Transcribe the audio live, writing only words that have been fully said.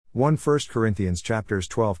1 Corinthians chapters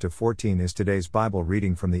 12 to 14 is today's Bible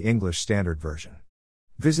reading from the English Standard Version.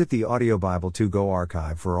 Visit the Audio Bible to Go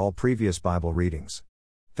archive for all previous Bible readings.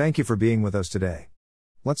 Thank you for being with us today.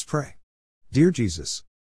 Let's pray. Dear Jesus,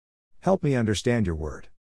 help me understand your word.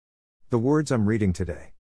 The words I'm reading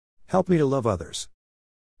today. Help me to love others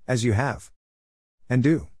as you have and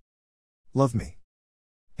do love me.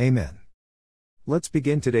 Amen. Let's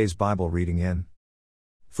begin today's Bible reading in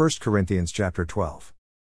 1 Corinthians chapter 12.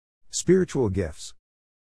 Spiritual gifts.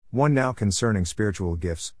 1 Now concerning spiritual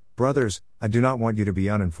gifts, brothers, I do not want you to be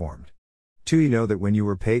uninformed. 2 You know that when you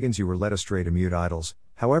were pagans you were led astray to mute idols,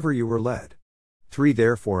 however you were led. 3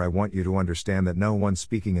 Therefore I want you to understand that no one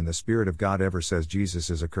speaking in the Spirit of God ever says Jesus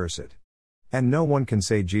is accursed. And no one can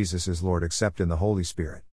say Jesus is Lord except in the Holy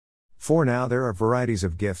Spirit. 4 Now there are varieties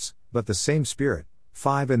of gifts, but the same Spirit.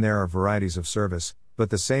 5 And there are varieties of service,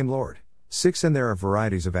 but the same Lord. 6 And there are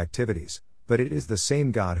varieties of activities, but it is the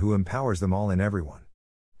same God who empowers them all in everyone.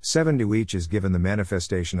 7 To each is given the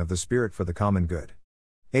manifestation of the Spirit for the common good.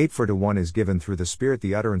 8 For to one is given through the Spirit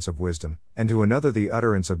the utterance of wisdom, and to another the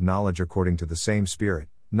utterance of knowledge according to the same Spirit.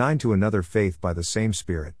 9 To another faith by the same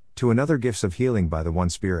Spirit, to another gifts of healing by the one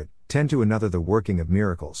Spirit. 10 To another the working of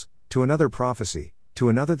miracles, to another prophecy, to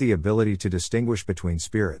another the ability to distinguish between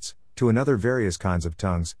spirits, to another various kinds of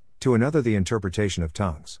tongues, to another the interpretation of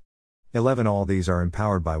tongues. 11 All these are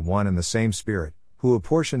empowered by one and the same Spirit, who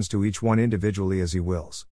apportions to each one individually as he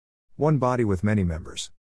wills. One body with many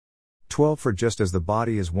members. 12 For just as the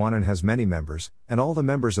body is one and has many members, and all the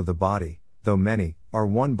members of the body, though many, are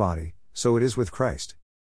one body, so it is with Christ.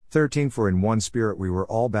 13 For in one Spirit we were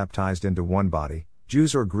all baptized into one body,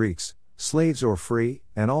 Jews or Greeks, slaves or free,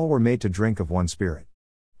 and all were made to drink of one Spirit.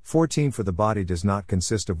 14 For the body does not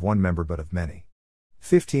consist of one member but of many.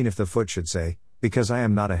 15 If the foot should say, because I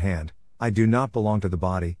am not a hand, I do not belong to the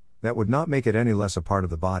body, that would not make it any less a part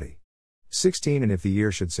of the body. 16 And if the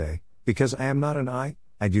ear should say, because I am not an eye,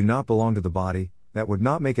 I do not belong to the body, that would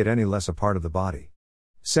not make it any less a part of the body.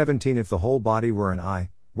 17 If the whole body were an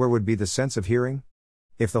eye, where would be the sense of hearing?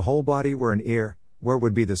 If the whole body were an ear, where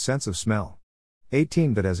would be the sense of smell?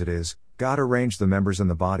 18 But as it is, God arranged the members in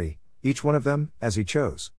the body, each one of them, as he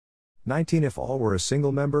chose. 19 If all were a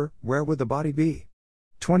single member, where would the body be?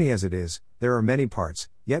 20 As it is, there are many parts,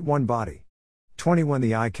 yet one body. 21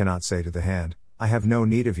 The eye cannot say to the hand, I have no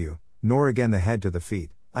need of you, nor again the head to the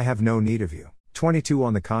feet, I have no need of you. 22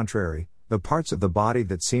 On the contrary, the parts of the body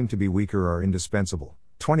that seem to be weaker are indispensable.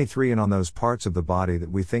 23 And on those parts of the body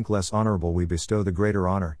that we think less honorable we bestow the greater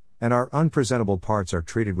honor, and our unpresentable parts are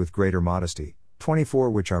treated with greater modesty. 24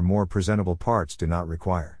 Which our more presentable parts do not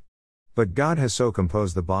require. But God has so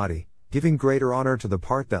composed the body, giving greater honor to the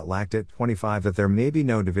part that lacked it. 25 That there may be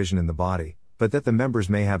no division in the body, but that the members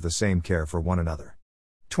may have the same care for one another.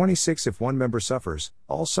 26 If one member suffers,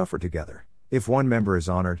 all suffer together. If one member is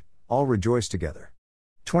honored, all rejoice together.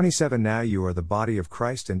 27 Now you are the body of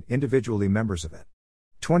Christ and individually members of it.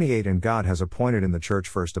 28 And God has appointed in the church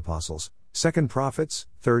first apostles, second prophets,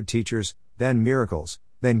 third teachers, then miracles,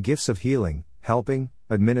 then gifts of healing, helping,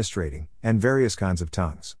 administrating, and various kinds of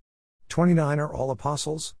tongues. 29 Are all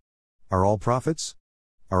apostles? Are all prophets?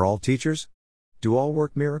 Are all teachers? Do all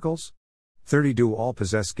work miracles? 30 Do all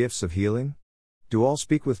possess gifts of healing? Do all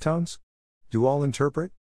speak with tongues? Do all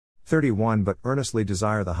interpret? 31 But earnestly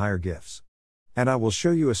desire the higher gifts. And I will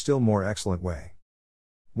show you a still more excellent way.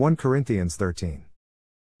 1 Corinthians 13.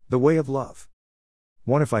 The way of love.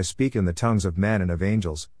 1 If I speak in the tongues of men and of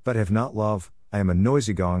angels, but have not love, I am a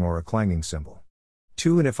noisy gong or a clanging cymbal.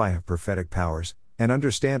 2 And if I have prophetic powers, and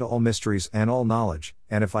understand all mysteries and all knowledge,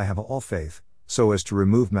 and if I have all faith, so as to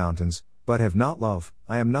remove mountains, but have not love,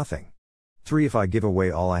 I am nothing. 3 If I give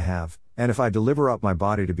away all I have, and if I deliver up my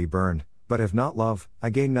body to be burned, but have not love, I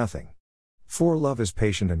gain nothing. 4 Love is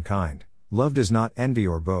patient and kind, love does not envy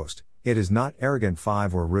or boast, it is not arrogant.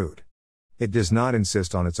 5 Or rude. It does not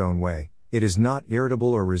insist on its own way, it is not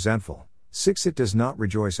irritable or resentful. 6 It does not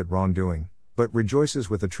rejoice at wrongdoing, but rejoices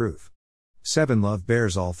with the truth. 7 Love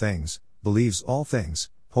bears all things, believes all things,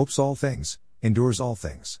 hopes all things, endures all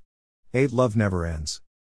things. 8 Love never ends.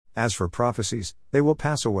 As for prophecies, they will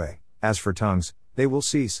pass away, as for tongues, they will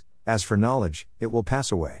cease, as for knowledge, it will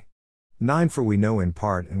pass away. 9 For we know in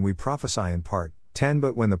part and we prophesy in part. 10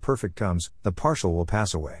 But when the perfect comes, the partial will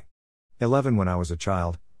pass away. 11 When I was a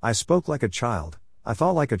child, I spoke like a child, I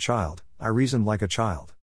thought like a child, I reasoned like a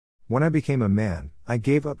child. When I became a man, I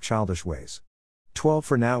gave up childish ways. 12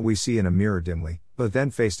 For now we see in a mirror dimly, but then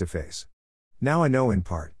face to face. Now I know in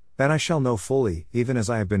part, then I shall know fully, even as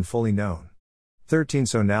I have been fully known. 13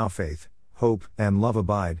 So now faith, hope, and love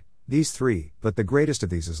abide, these three, but the greatest of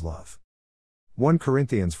these is love. 1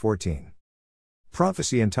 Corinthians 14.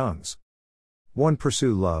 Prophecy in tongues. 1.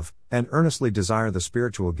 Pursue love, and earnestly desire the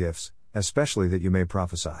spiritual gifts, especially that you may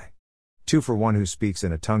prophesy. 2. For one who speaks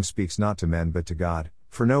in a tongue speaks not to men but to God,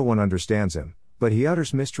 for no one understands him, but he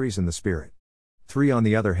utters mysteries in the Spirit. 3. On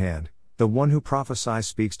the other hand, the one who prophesies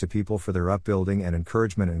speaks to people for their upbuilding and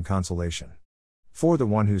encouragement and consolation. 4. The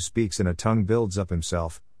one who speaks in a tongue builds up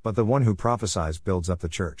himself, but the one who prophesies builds up the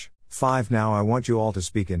church. 5. Now I want you all to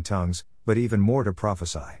speak in tongues, but even more to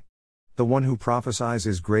prophesy. The one who prophesies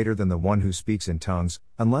is greater than the one who speaks in tongues,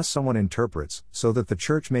 unless someone interprets, so that the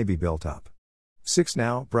church may be built up. 6.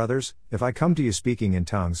 Now, brothers, if I come to you speaking in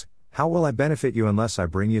tongues, how will I benefit you unless I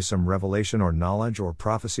bring you some revelation or knowledge or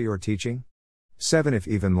prophecy or teaching? 7. If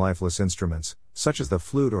even lifeless instruments, such as the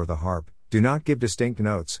flute or the harp, do not give distinct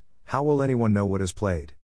notes, how will anyone know what is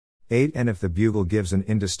played? 8. And if the bugle gives an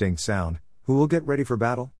indistinct sound, who will get ready for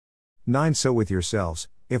battle? 9. So with yourselves,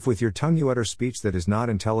 if with your tongue you utter speech that is not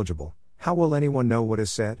intelligible, how will anyone know what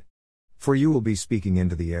is said? For you will be speaking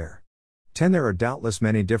into the air. 10. There are doubtless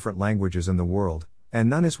many different languages in the world, and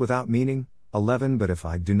none is without meaning. 11. But if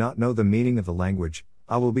I do not know the meaning of the language,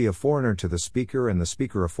 I will be a foreigner to the speaker and the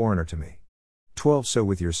speaker a foreigner to me. 12. So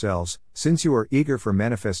with yourselves, since you are eager for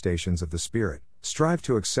manifestations of the Spirit, strive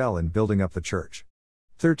to excel in building up the church.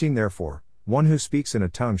 13. Therefore, one who speaks in a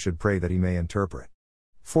tongue should pray that he may interpret.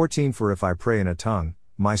 14. For if I pray in a tongue,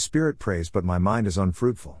 my spirit prays but my mind is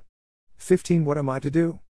unfruitful. 15. What am I to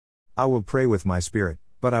do? I will pray with my spirit,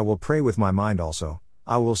 but I will pray with my mind also.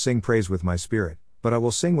 I will sing praise with my spirit, but I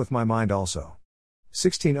will sing with my mind also.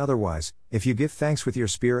 16. Otherwise, if you give thanks with your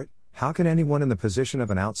spirit, how can anyone in the position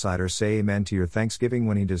of an outsider say amen to your thanksgiving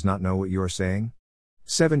when he does not know what you are saying?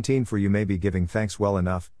 17. For you may be giving thanks well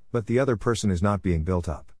enough, but the other person is not being built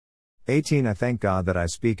up. 18. I thank God that I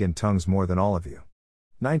speak in tongues more than all of you.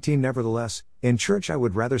 19. Nevertheless, in church I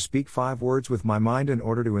would rather speak 5 words with my mind in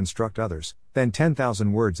order to instruct others, than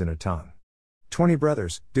 10,000 words in a tongue. 20.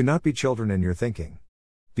 Brothers, do not be children in your thinking.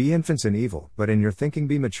 Be infants in evil, but in your thinking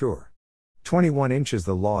be mature. 21. Inches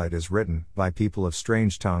the law it is written, by people of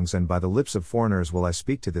strange tongues and by the lips of foreigners will I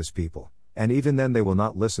speak to this people, and even then they will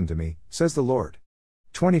not listen to me, says the Lord.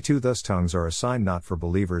 22. Thus tongues are a sign not for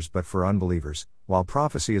believers but for unbelievers, while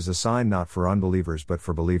prophecy is a sign not for unbelievers but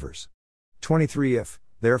for believers. 23. If,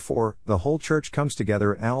 therefore, the whole church comes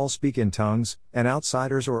together and all speak in tongues, and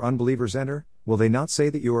outsiders or unbelievers enter, will they not say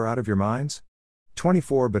that you are out of your minds?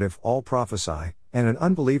 24. But if all prophesy, and an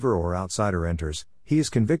unbeliever or outsider enters, he is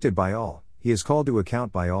convicted by all, he is called to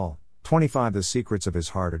account by all. 25. The secrets of his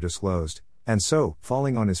heart are disclosed, and so,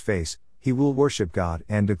 falling on his face, he will worship God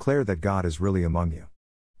and declare that God is really among you.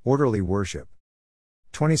 Orderly worship.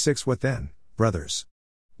 26. What then, brothers?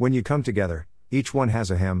 When you come together, each one has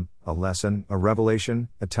a hymn, a lesson, a revelation,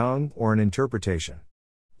 a tongue, or an interpretation.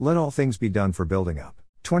 Let all things be done for building up.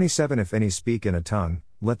 27. If any speak in a tongue,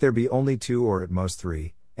 let there be only 2 or at most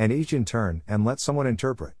 3, and each in turn, and let someone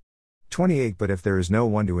interpret. 28. But if there is no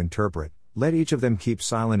one to interpret, let each of them keep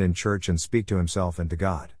silent in church and speak to himself and to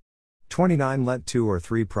God. 29. Let 2 or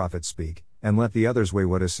 3 prophets speak, and let the others weigh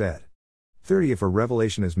what is said. 30. If a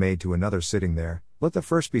revelation is made to another sitting there, let the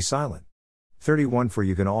first be silent. 31. For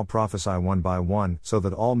you can all prophesy one by one, so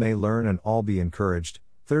that all may learn and all be encouraged.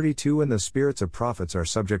 32. And the spirits of prophets are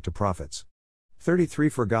subject to prophets. 33.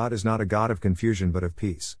 For God is not a God of confusion but of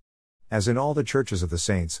peace. As in all the churches of the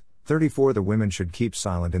saints. 34. The women should keep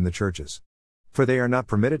silent in the churches. For they are not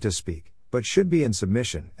permitted to speak, but should be in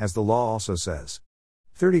submission, as the law also says.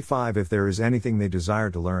 35. If there is anything they desire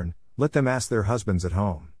to learn, let them ask their husbands at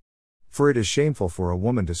home. For it is shameful for a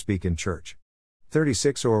woman to speak in church.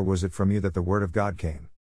 36. Or was it from you that the word of God came?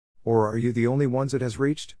 Or are you the only ones it has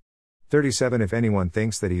reached? 37. If anyone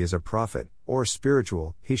thinks that he is a prophet, or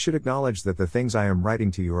spiritual, he should acknowledge that the things I am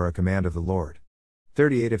writing to you are a command of the Lord.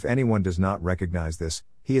 38. If anyone does not recognize this,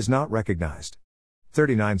 he is not recognized.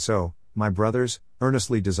 39. So, my brothers,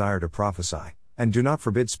 earnestly desire to prophesy, and do not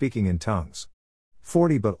forbid speaking in tongues.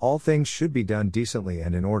 40. But all things should be done decently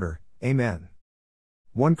and in order. Amen.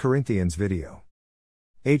 1 Corinthians video.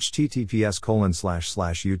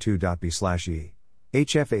 https://u2.b/e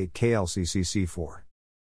hf8klccc4.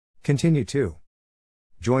 Continue to.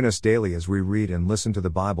 Join us daily as we read and listen to the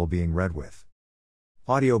Bible being read with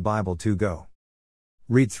Audio Bible to go.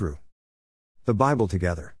 Read through the Bible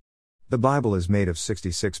together. The Bible is made of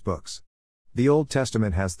 66 books. The Old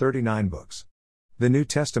Testament has 39 books. The New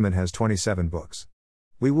Testament has 27 books.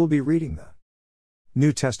 We will be reading the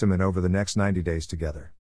New Testament over the next 90 days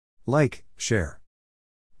together. Like, share,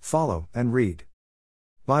 follow, and read.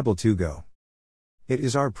 Bible to go. It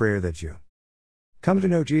is our prayer that you come to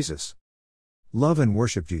know Jesus, love and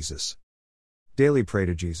worship Jesus, daily pray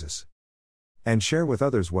to Jesus, And share with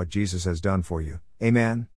others what Jesus has done for you.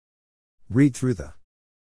 Amen. Read through the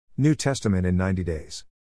New Testament in 90 days.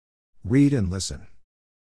 Read and listen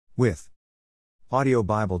with Audio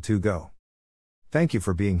Bible 2 Go. Thank you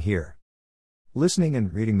for being here. Listening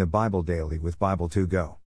and reading the Bible daily with Bible 2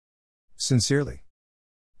 Go. Sincerely,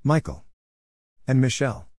 Michael and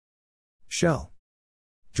Michelle. Shell.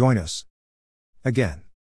 Join us again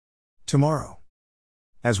tomorrow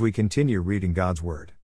as we continue reading God's Word.